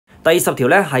第20條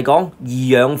咧係講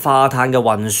二氧化碳嘅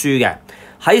運輸嘅。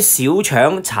喺小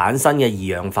腸產生嘅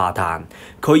二氧化碳，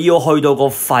佢要去到個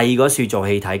肺嗰處做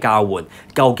氣體交換，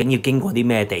究竟要經過啲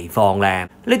咩地方呢？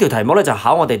呢條題目咧就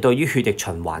考我哋對於血液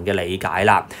循環嘅理解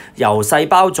啦。由細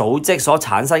胞組織所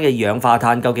產生嘅二氧化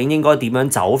碳，究竟應該點樣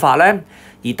走法呢？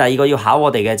而第二個要考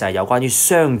我哋嘅就係有關於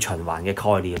雙循環嘅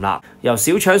概念啦。由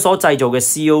小腸所製造嘅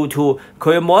CO2，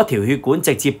 佢有冇一條血管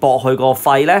直接駁去個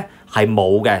肺呢？係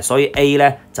冇嘅，所以 A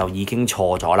咧就已經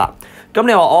錯咗啦。咁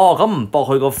你話咁唔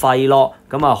駁去個肺咯，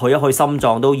咁啊去一去心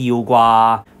臟都要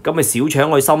啩？咁咪小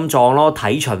腸去心臟咯，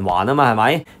體循環啊嘛，係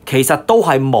咪？其實都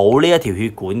係冇呢一條血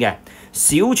管嘅。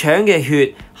小腸嘅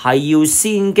血係要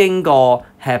先經過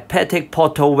hepatic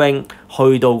portal vein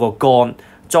去到個肝，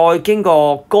再經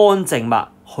過肝靜脈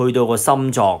去到個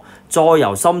心臟，再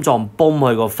由心臟泵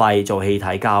去個肺做氣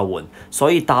體交換。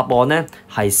所以答案咧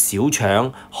係小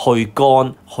腸去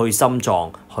肝去心臟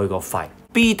去個肺。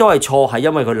B 都係錯，係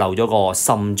因為佢漏咗個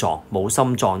心臟，冇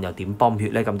心臟又點泵血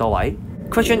呢？咁多位。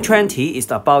Question 20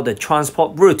 is about the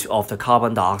transport route of the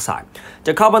carbon dioxide.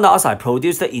 The carbon dioxide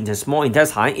produced in the small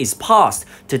intestine is passed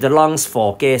to the lungs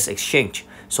for gas exchange.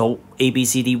 So A, B,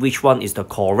 C, D, which one is the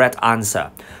correct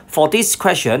answer? For this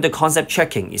question, the concept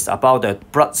checking is about the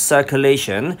blood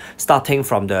circulation starting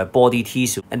from the body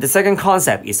tissue. And the second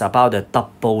concept is about the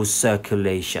double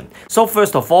circulation. So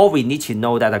first of all, we need to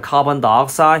know that the carbon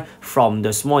dioxide from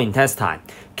the small intestine,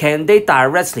 can they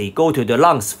directly go to the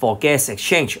lungs for gas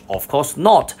exchange? Of course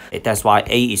not. That's why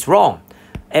A is wrong.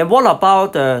 And what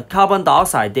about the carbon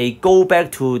dioxide? They go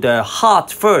back to the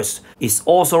heart first. It's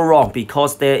also wrong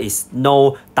because there is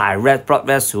no direct blood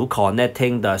vessel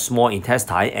connecting the small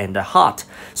intestine and the heart.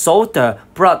 So the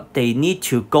blood, they need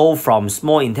to go from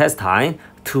small intestine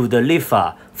to the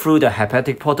liver through the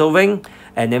hepatic portal vein,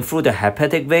 and then through the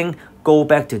hepatic vein, go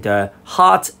back to the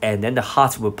heart, and then the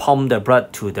heart will pump the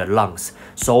blood to the lungs.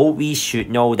 So we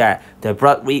should know that the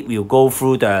blood will go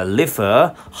through the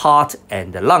liver, heart,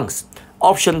 and the lungs.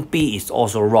 Option B is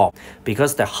also wrong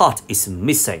because the heart is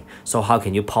missing. So how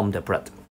can you pump the blood?